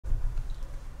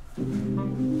What's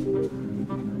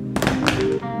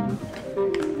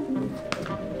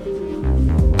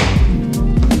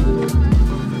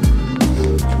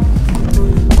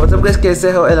up guys,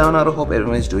 kaise ho? Elana, hope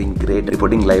everyone is doing great.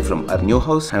 Reporting live from our new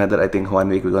house. Another, I think 1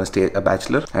 week we're gonna stay a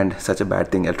bachelor, and such a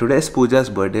bad thing. Today is Pooja's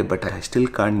birthday, but I still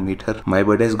can't meet her. My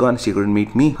birthday is gone, she couldn't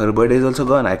meet me. Her birthday is also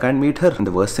gone, I can't meet her. And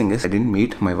the worst thing is, I didn't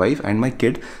meet my wife and my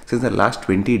kid since the last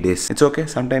 20 days. It's okay,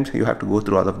 sometimes you have to go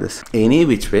through all of this. Any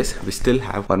which ways, we still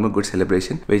have one more good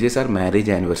celebration, which is our marriage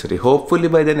anniversary. Hopefully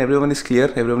by then everyone is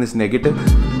clear, everyone is negative.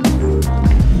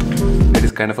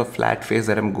 Kind of a flat phase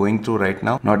that I'm going through right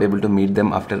now, not able to meet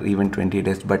them after even 20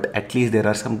 days, but at least there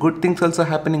are some good things also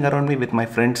happening around me with my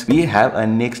friends. We have a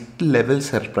next level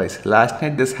surprise. Last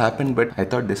night this happened, but I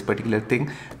thought this particular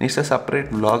thing needs a separate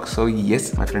vlog. So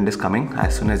yes, my friend is coming.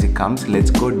 As soon as he comes,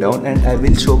 let's go down and I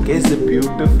will showcase the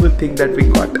beautiful thing that we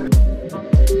got.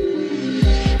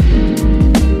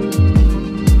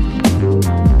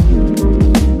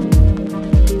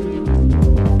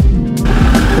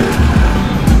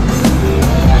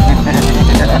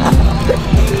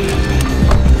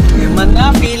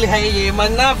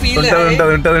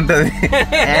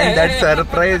 And that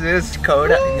surprise is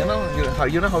Skoda.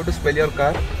 You know how to spell your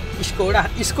car? Skoda?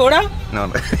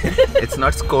 No, it's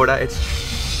not Skoda, it's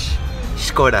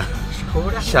Skoda.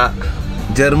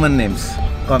 German names.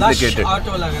 Complicated.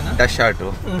 Dash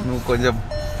Auto.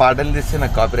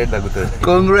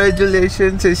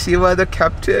 Congratulations, Shiva the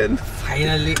captain.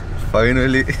 Finally.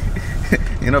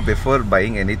 You know, before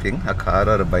buying anything, a car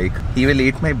or a bike, he will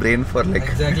eat my brain for like...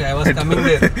 Exactly, I was coming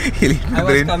there. He'll eat my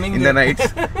brain in the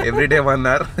nights, every day 1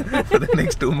 hour for the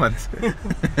next 2 months.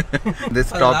 This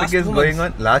topic is going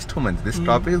on, last 2 months. This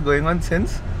topic is going on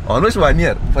since almost 1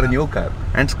 year for a new car.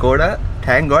 And Skoda,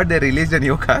 thank God they released a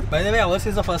new car. By the way, ours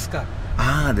is the first car.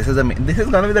 Ah, this is gonna be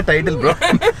the title, bro.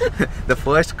 The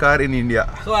first car in India.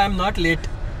 So I am not late.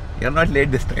 You're not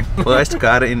late this time. First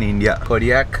car in India.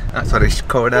 Skoda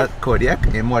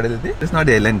Kodiaq. A model. This is not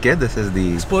the LNK. This is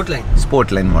the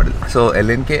Sportline model. So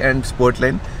LNK and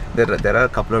Sportline, there are a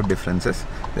couple of differences.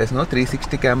 There's no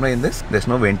 360 camera in this. There's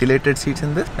no ventilated seats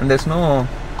in this, and there's no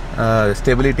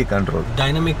stability control.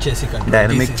 Dynamic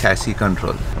chassis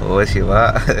control. Oh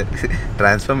Shiva,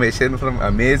 transformation from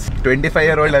Amaze,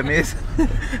 25-year-old Amaze,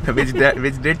 which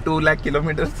did 2 lakh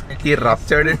kilometers. He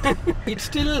ruptured it. It's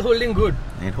still holding good.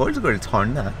 It holds good. It's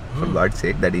Honda. For God's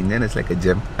sake, that engine is like a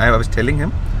gem. I was telling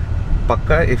him,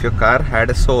 Pakka, if your car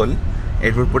had a soul,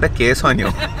 it would put a case on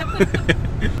you.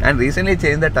 And recently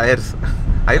changed the tires.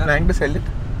 Are you planning to sell it?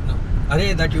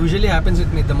 That usually happens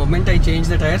with me. The moment I change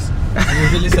the tires, I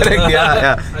usually sell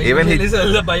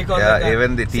sell the bike on the car.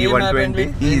 Even the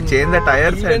T120, he changed the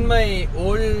tires. Even my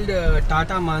old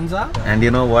Tata Manza. And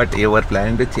you know what? You were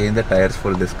planning to change the tires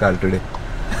for this car today.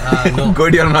 No.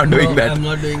 Good, you're not doing that. I'm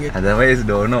not doing it. Otherwise,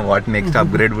 don't know what next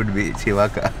upgrade would be. Shiva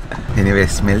car. Anyway,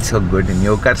 smells so good.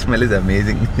 New car smell is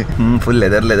amazing. Full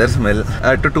leather smell.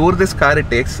 To tour this car, it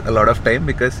takes a lot of time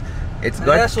because it's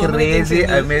got crazy,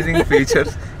 amazing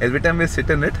features. Every time we sit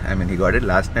in it, I mean, he got it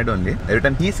last night only. Every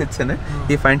time he sits in it,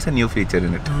 he finds a new feature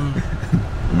in it.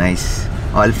 Nice.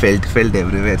 All felt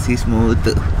everywhere. See, smooth.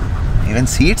 Even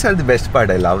seats are the best part.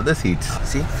 I love the seats.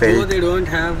 See, felt. Though they don't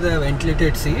have the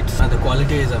ventilated seats, the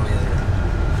quality is amazing.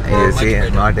 You see,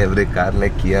 not every car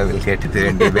like Kia will get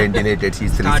the ventilated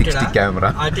seats, 360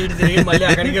 camera.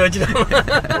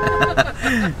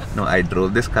 No, I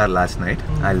drove this car last night.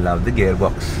 I love the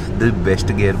gearbox. The best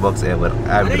gearbox ever.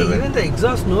 Even the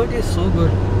exhaust note is so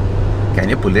good. Can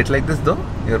you pull it like this though?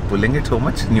 You're pulling it so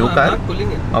much? New car? I'm not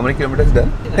pulling it. How many kilometers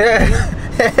done?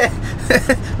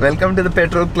 Welcome to the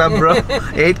petrol club, bro.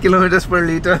 8 kilometers per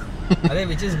liter.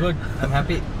 Which is good. I'm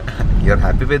happy. You're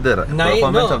happy with the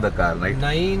performance of the car, right?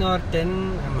 9 or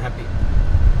 10, I'm happy.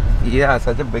 Yeah,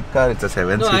 such a big car. It's a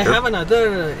 7-seater. No, I have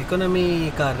another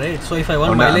economy car, right? So if I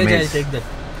want mileage, I'll take that.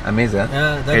 Amazing.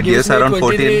 Yeah, that it gives around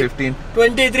 14, 15.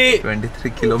 23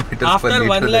 kilometers after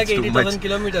per liter. 1,80,000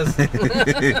 kilometers.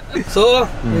 So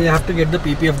we have to get the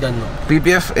PPF done now.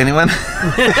 PPF, anyone?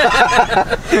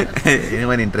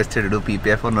 Anyone interested to do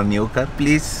PPF on a new car?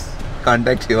 Please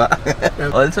contact Shiva.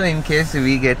 Also, in case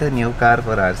we get a new car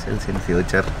for ourselves in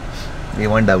future, we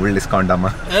want double discount,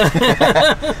 amma.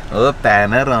 Oh,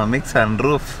 panoramic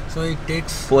sunroof. So it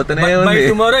takes. By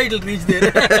tomorrow it will reach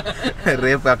there.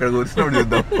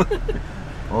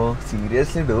 Oh,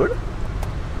 seriously, dude?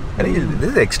 This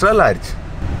is extra large.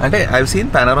 I've seen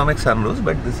panoramic sunroofs,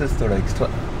 but this is extra.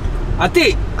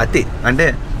 Ati. And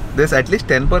there's at least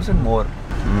 10% more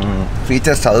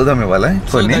features. So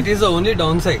that is the only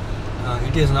downside.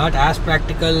 It is not as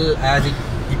practical as it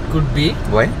could be.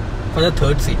 Why? For the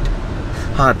third seat.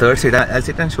 Third seat. I'll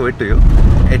sit and show it to you.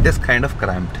 It is kind of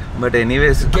cramped. But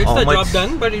anyways, it gets the job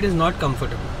done, but it is not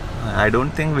comfortable. I don't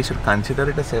think we should consider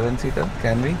it a 7-seater,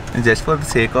 can we? Just for the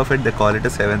sake of it, they call it a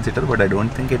 7-seater, but I don't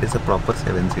think it is a proper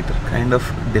 7-seater. Kind of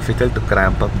difficult to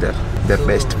cramp up there. The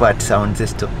best part, sound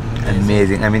system.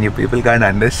 Amazing. I mean, you people can't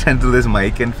understand through this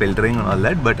mic and filtering and all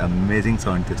that, but amazing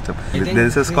sound system.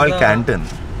 This is called Canton.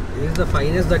 This is the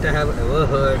finest that I have ever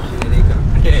heard.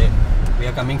 We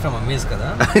are coming from Amaze,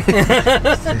 kada?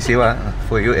 Shiva,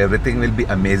 for you everything will be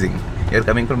amazing. You're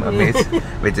coming from Amaze,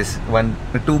 which is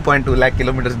 2.2 lakh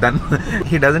kilometers done.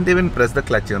 He doesn't even press the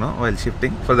clutch, you know, while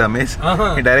shifting for the Amaze.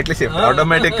 He directly shifts.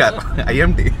 Automatic car.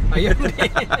 IMT.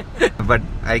 But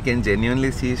I can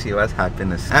genuinely see Shiva's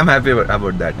happiness. I'm happy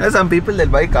about that. Some people, they'll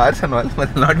buy cars and all,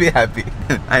 but they'll not be happy.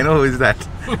 I know who is that.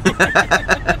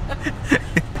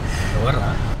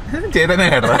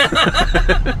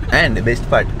 And the best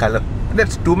part, color.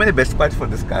 There's too many best parts for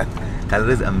this car.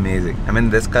 Color is amazing. I mean,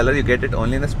 this color you get it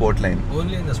only in the sport line.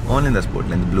 Only in the sport. Only in the sport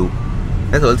line, the blue.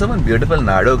 There's also one beautiful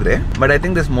Nardo grey, but I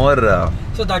think there's more.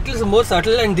 So that is more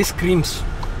subtle, and this screams.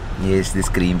 Yes, this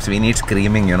screams. We need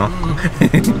screaming, you know.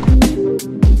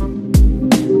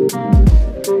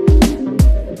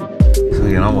 So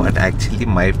you know what? Actually,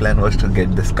 my plan was to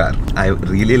get this car. I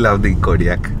really love the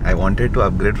Kodiaq. I wanted to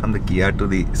upgrade from the Kia to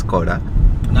the Skoda.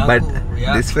 But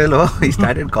this fellow, he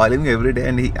started calling me every day,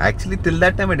 and he actually, till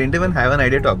that time, I didn't even have an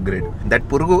idea to upgrade. That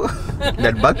Purgu,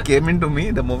 that bug came into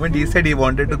me the moment he said he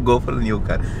wanted to go for a new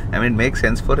car. I mean, it makes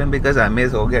sense for him because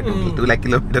Amaze ho gaya 2 lakh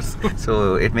kilometers.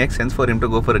 So it makes sense for him to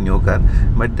go for a new car.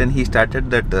 But then he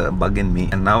started that bug in me,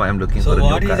 and now I'm looking for a new car.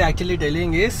 So what he's actually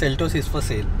telling is Seltos is for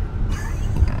sale.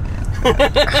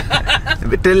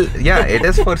 Yeah, it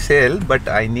is for sale, but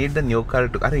I need the new car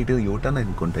to. It is U-turn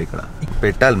ikkada.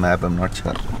 Petal map, I'm not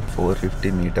sure.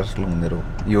 450 meters long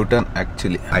U-turn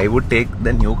actually. I would take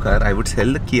the new car. I would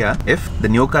sell the Kia if the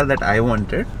new car that I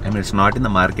wanted. I mean, it's not in the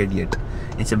market yet.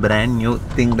 It's a brand new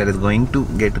thing that is going to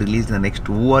get released in the next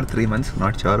 2 or 3 months.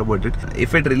 Not sure about it.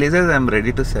 If it releases, I'm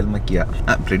ready to sell my Kia.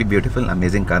 Pretty beautiful,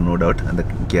 amazing car, no doubt, and the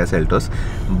Kia Seltos.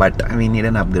 But we need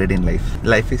an upgrade in life.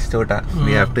 Life is shorter.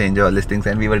 We have to enjoy all these things.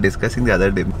 And we were discussing the other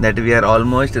day that we are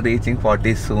almost reaching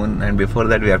 40 soon. And before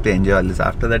that, we have to enjoy all this.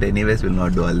 After that, anyways, we'll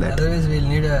not do all that. Otherwise,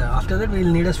 after that,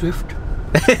 we'll need a Swift.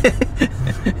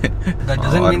 That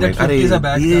doesn't mean that Swift is a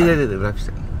bad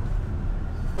car.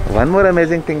 One more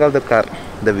amazing thing of the car,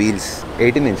 the wheels.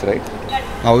 18-inch, right?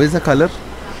 How is the color?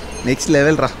 Next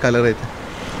level rough color.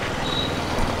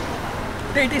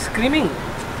 It is screaming.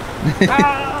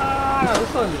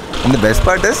 And the best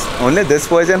part is, only this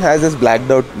version has this blacked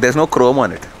out. There's no chrome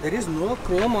on it. There is no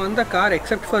chrome on the car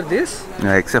except for this.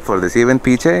 Yeah, except for this. Even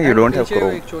piche, you don't have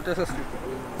chrome.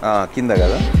 Kinda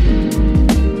kada.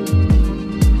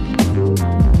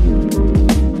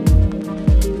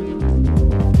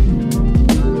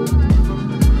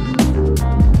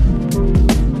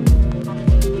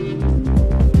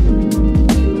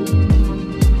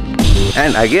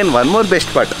 And again, one more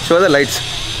best part. Show the lights.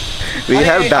 We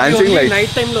have dancing lights. Night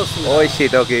time oh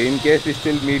shit, okay. In case we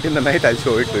still meet in the night, I'll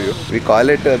show it to you. We call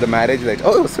it the marriage lights.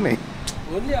 Oh,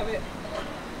 only away.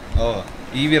 Oh,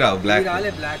 Evira, black.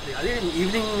 Black.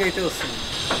 Evening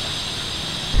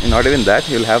not even that,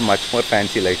 you'll have much more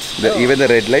fancy lights. Even the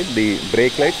red light, the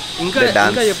brake light, the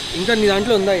dance.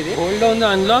 Hold down the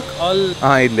unlock, all.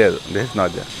 This is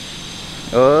not there.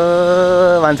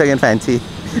 Oh, once again fancy.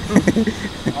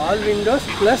 All windows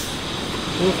plus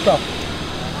rooftop.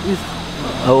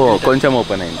 Oh, koncham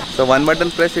open. So one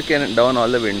button press, you can down all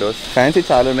the windows. Fancy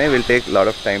chalu nahi, will take a lot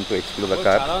of time to explore the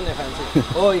car.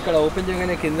 Oh, ikkada open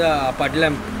cheyagane kinda pud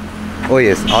lamp. Oh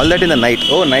yes, all that in the night.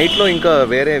 Oh, night lo inka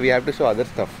where we have to show other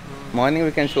stuff. Morning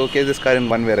we can showcase this car in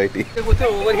one variety.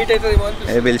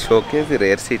 I will showcase the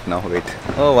rear seat now. Wait.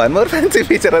 Oh, one more fancy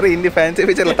feature. In the fancy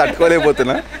feature,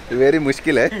 very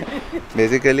mushkil hai.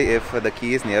 Basically, if the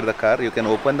key is near the car, you can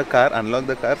open the car, unlock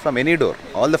the car from any door.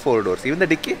 All the 4 doors, even the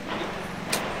dicky.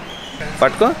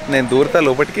 Patko? Nen durta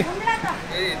lopatki.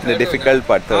 The difficult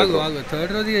part. Third row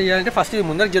first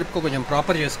mundak jerpuko koncham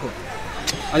proper chesko.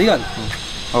 Adi kaadu.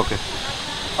 Okay.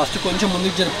 First koncham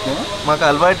mundak jerpuko. Maku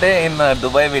alvate in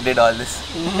Dubai we did all this.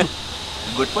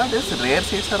 Good part is rear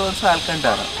seats are also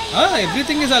Alcantara.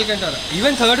 Everything is Alcantara.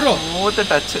 Even third row. Smooth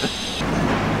touch.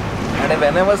 And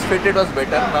when I was fit, it was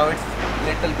better. Now it's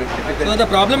little bit difficult. So the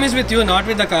problem is with you, not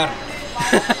with the car.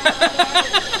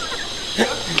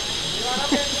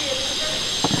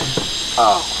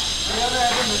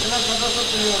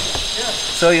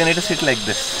 So you need to sit like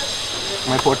this.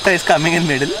 My potta is coming in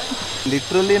middle.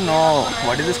 Literally no,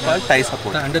 what is this called? Thigh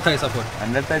support. The under thigh support.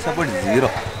 Under thigh support is 0.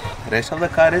 Rest of the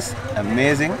car is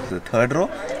amazing. The third row,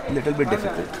 a little bit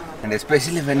difficult. And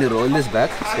especially when you roll this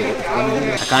back, so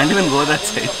I can't even go that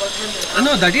side.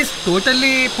 No, that is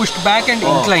totally pushed back and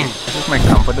inclined. This is my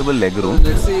comfortable leg room.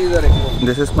 Let's see the leg room.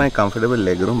 This is my comfortable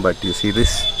leg room, but you see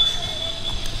this?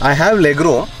 I have leg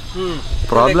room.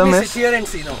 Problem Let me is... sit here and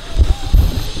see now.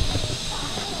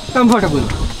 Comfortable.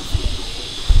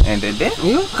 ఏంటంటే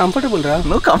you comfortable రా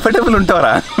నువ్వు comfortable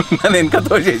ఉంటావురా నన్ను వెనక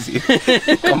తోసేసి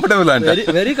comfortable అంట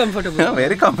very comfortable.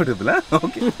 Very comfortable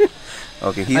okay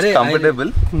okay he is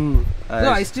comfortable no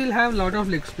I still have lot of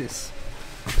leg space.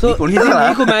 So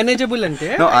నీకు manageable అంటే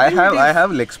no I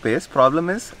have leg space. Problem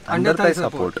is under thigh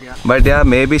support. Yeah. But yeah,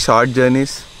 maybe short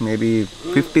journeys, maybe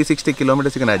 50-60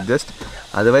 kilometers you can adjust.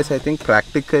 Otherwise I think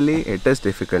practically it is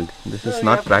difficult. This is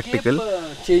not practical.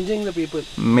 Keep, changing the people.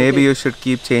 Maybe you should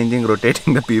keep changing,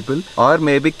 rotating the people, or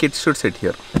maybe kids should sit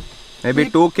here. Maybe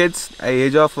 2 kids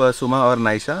age of Suma or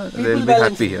Naisha, they'll be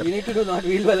happy here. We need to do not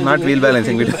wheel balancing. Not wheel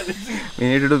balancing. We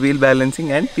need to do wheel balancing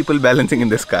and people balancing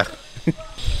in this car.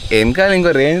 వెనకాల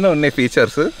ఇంకో range లో ఉన్నాయి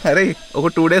features. అరే ఒక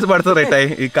 2 days పడుతుంది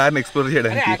ఈ కార్ని explore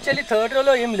చేయడానికి. యాక్చువల్లీ థర్డ్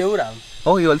రోలో ఏం లేవురా.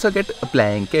 Oh, you also get a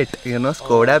blanket, you know,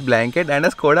 Skoda blanket and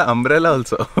a Skoda umbrella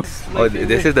also. Oh,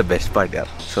 this is the best part, yeah.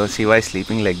 So Shiva is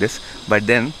sleeping like this, but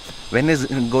then when he's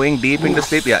going deep into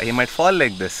sleep, yeah, he might fall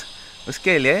like this.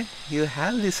 Uske liye you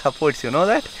have these supports, you know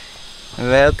that?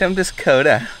 Welcome to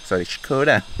Skoda. Sorry,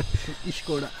 Skoda.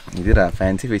 Skoda. ఇది రా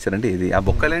fancy feature అంటే ఇది. ఆ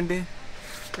బొక్కలేంటి?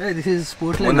 This is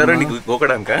sport line. ముందర నీకు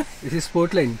గోకడానికా? This is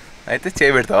sport line. అయితే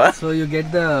చేయబెడతావా? So you get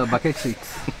the bucket seats.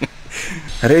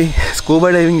 అరే scuba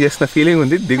diving చేసిన ఫీలింగ్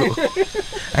ఉంది. దిగు.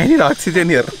 I need oxygen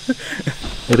here.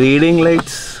 Reading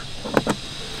lights.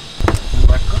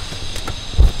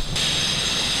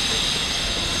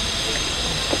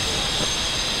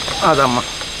 అదమ్మా.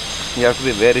 You have to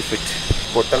be very fit.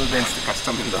 బొట్టలు పెంచితే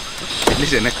కష్టం ఉందా?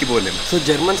 అట్లీస్ట్ వెనక్కి పోలేము. సో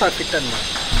జర్మన్స్ ఆర్ ఫిట్ అన్నమాట.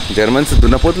 జర్మన్స్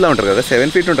దున్నపోతులా ఉంటారు కదా,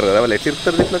 7 feet ఉంటారు కదా, వాళ్ళు ఎట్లా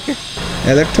ఇరుకుతారు దీంట్లోకి?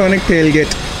 Electronic tail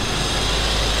gate.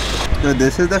 So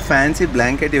this is the fancy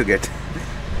blanket you get.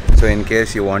 So in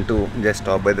case you want to just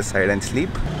stop by the side and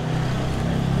sleep,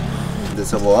 this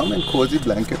is a warm and cozy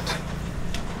blanket.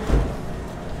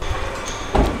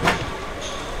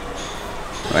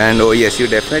 And oh yes, you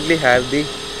definitely have the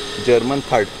German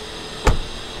thud.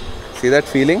 See that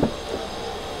feeling?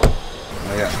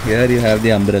 Oh yeah, here you have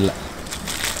the umbrella.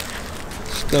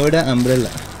 Skoda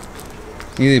umbrella.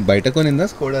 ఇది బయట కొనిందా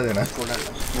స్కోడాదేనా?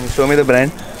 Show me the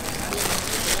brand.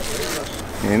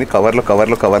 ఏంది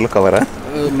కవర్రా?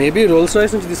 Maybe Rolls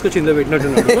Royce నుంచి తీసుకొచ్చి ఇందులో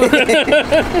పెట్టినట్టున్నాడు.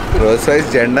 Rolls Royce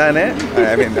జెండానే,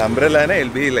 I mean అంబ్రెల్లానే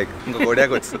will be like ఇంకో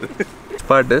కోడియాకి వస్తుంది.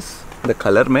 But this, the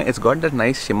color mein, it's got that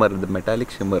nice shimmer, the metallic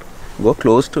shimmer. Go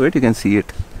close to it, you can see it.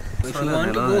 If you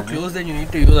want to go close, then you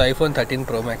need to use iPhone 13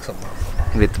 Pro Max.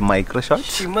 With micro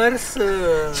shots?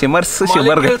 Shimmer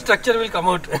structure will come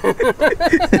out.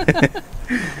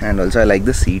 And also I like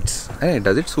the seats. Hey,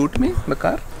 does it suit me, the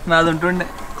car? నాది ఉంటుండే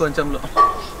కొంచెంలో.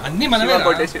 అన్నీ మనమే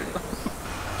కొట్టేసాడు.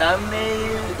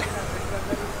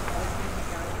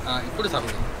 ఇప్పుడు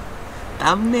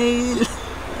thumbnail.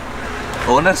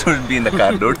 Owner should be in the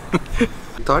car, dude.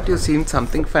 Thought you seen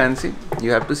something fancy?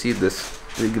 You have to see this.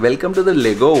 Welcome to the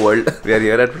Lego world. We are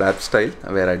here at Wrap Style,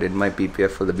 where I did my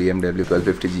PPF for the BMW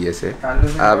 1250 GSA.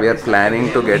 We are planning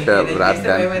to get a wrap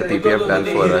done, the PPF done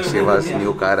for Shiva's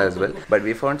new car as well. But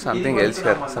we found something else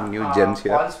here, some new gems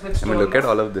here. I mean, look at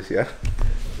all of this here.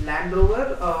 Land Rover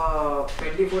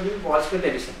 2014 Wallsplit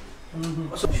edition.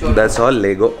 That's all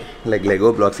Lego, like Lego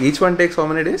blocks. Each one takes how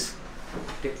many days?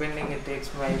 Depending, it takes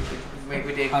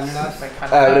maybe takes like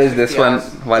 100 average this one hours,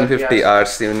 150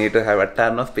 hours. You need to have a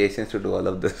ton of patience to do all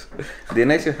of this.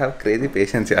 Dinesh, you have crazy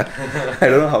patience, yeah. I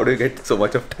don't know how do you get so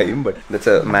much of time, but that's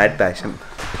a mad passion.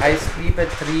 I sleep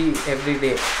at 3 every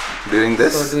day. Doing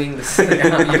this? So doing this.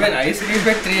 Even I sleep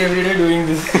at 3 every day doing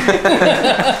this.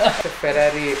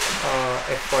 Ferrari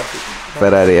F40.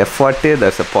 Ferrari F40,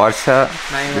 that's a Porsche.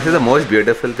 911. This is the most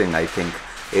beautiful thing, I think.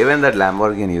 Even that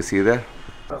Lamborghini, you see there?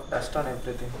 Dust on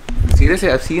everything. Seriously,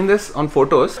 I've seen this on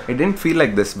photos. It didn't feel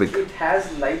like this big. It has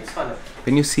lights on it.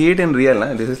 When you see it in real,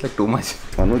 this is like too much.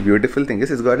 One more beautiful thing is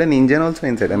it's got an engine also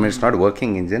inside. I mean, it's not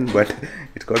working engine, but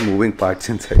it's got moving parts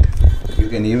inside. You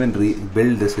can even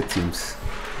rebuild this, it seems.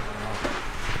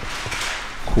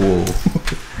 Whoa.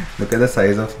 Look at the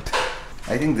size of it.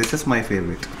 I think this is my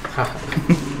favorite.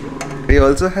 We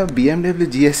also have BMW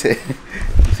GSA.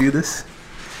 See this?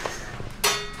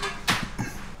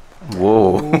 Whoa.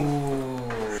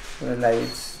 The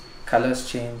lights, colors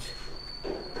change.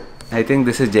 I think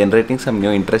this is generating some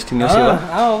new interest in you, Shiva.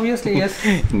 Obviously, yes.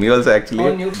 Me also, actually.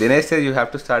 All new. Dinesh says you have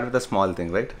to start with a small thing,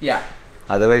 right? Yeah.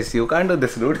 Otherwise, you can't do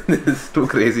this, dude. This is too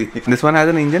crazy. This one has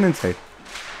an engine inside.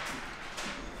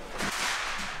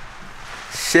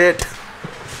 shit.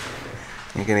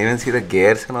 You can even see the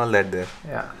gears and all that there.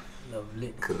 Yeah. Lovely.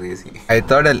 Crazy. I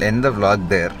thought I'll end the vlog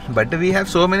there, but we have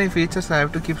so many features. I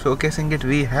have to keep showcasing it.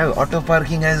 We have auto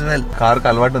parking as well. Car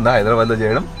kalvat unda Hyderabad lo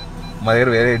cheyadam. Ma దగ్గర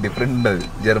వేరే different ఉండదు.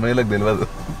 Germany లోకి తెలియదు.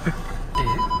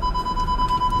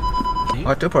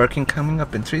 Auto parking coming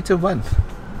up in 3, 2, 1.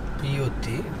 POT.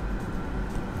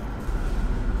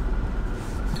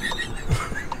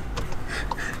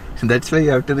 That's why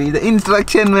you have to read the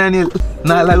instruction manual.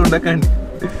 Na alaga undakandi.